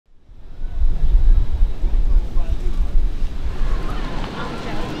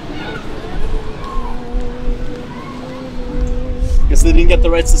they didn't get the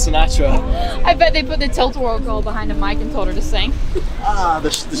rights to Sinatra. I bet they put the tilt-a-whirl girl behind a mic and told her to sing. Ah, the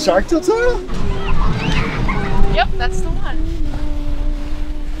shark tilt-a-whirl? Yep, that's the one.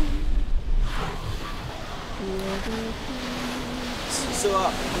 So,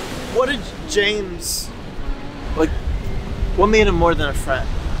 what did James, like, what made him more than a friend?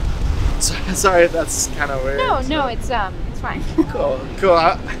 Sorry, that's kind of weird. No, it's fine. Cool.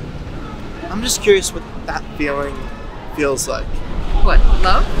 I'm just curious what that feeling feels like. What,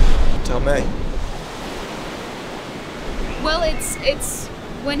 love? Tell me. Well, it's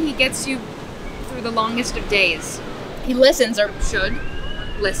when he gets you through the longest of days. He listens, or should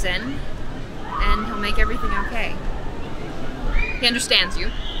listen, and he'll make everything okay. He understands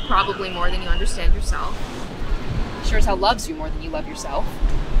you, probably more than you understand yourself. Sure as hell loves you more than you love yourself.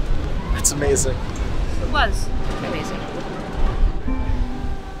 It's amazing. It was amazing.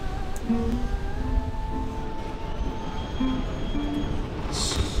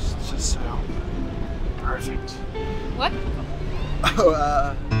 It's just so perfect. What? Oh,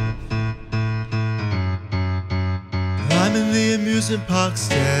 I'm in the amusement park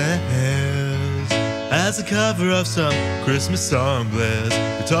stairs as a cover of some Christmas song bliss.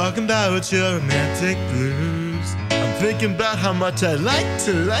 You're talking about your romantic blues. I'm thinking about how much I like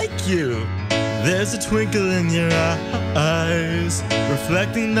to like you. There's a twinkle in your eyes,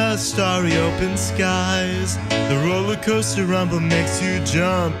 reflecting the starry open skies. The roller coaster rumble makes you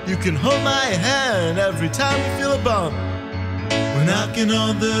jump. You can hold my hand every time you feel a bump. We're knocking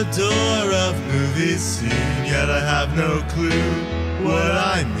on the door of movie scene, yet I have no clue what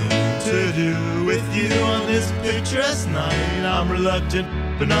I mean to do with you on this picturesque night. I'm reluctant,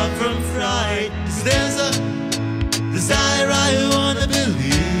 but not from fright, 'cause there's a desire I wanna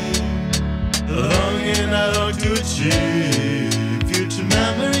believe, a longing I long to achieve. Future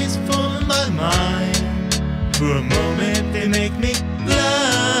memories form in my mind. For a moment they make me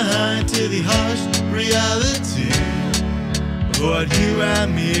blind to the harsh reality of what you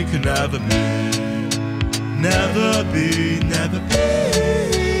and me could never be. Never be, never be,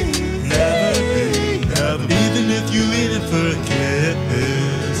 never be, never be. Even if you lean in for a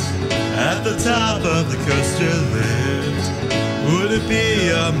kiss at the top of the coaster lift, would it be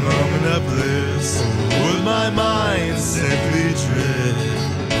a moment of bliss? Or would my mind simply drift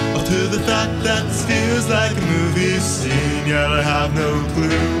up to the fact that this feels like a movie scene? Yet I have no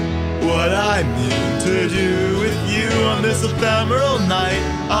clue what I mean to do with you on this ephemeral night.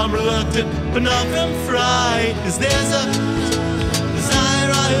 I'm reluctant, but not from fright, 'cause there's a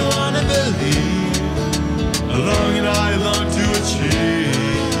desire I wanna believe, a longing I long to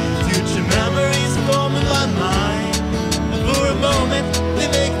achieve. Future memories form in my mind, and for a moment they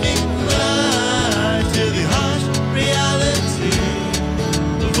make me blind to the harsh reality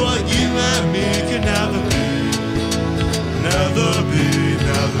of what you and me could never be. Never be,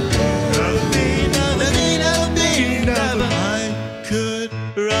 never be, never be, never be, never be, never. I could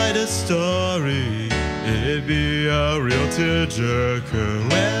write a story, it'd be a real tearjerker,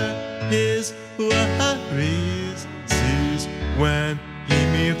 where his worries cease when he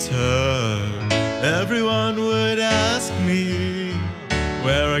meets her. Everyone would ask me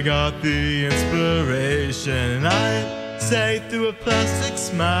where I got the inspiration, and I'd say through a plastic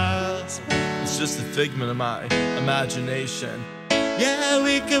smile, it's just a figment of my imagination. Yeah,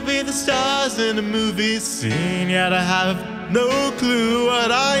 we could be the stars in a movie scene, yet I have no clue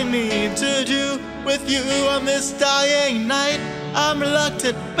what I mean to do with you on this dying night. I'm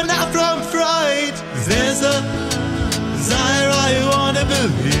reluctant, but not from fright, 'cause there's a desire I wanna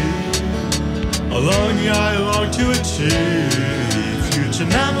believe, a longing I long to achieve. Future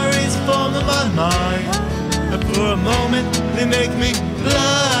memories form in my mind, and for a moment they make me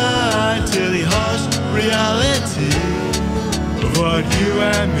blind to the harsh reality of what you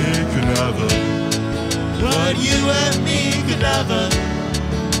and me could never, what you and me could never,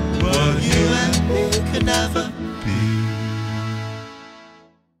 what you and me could never be.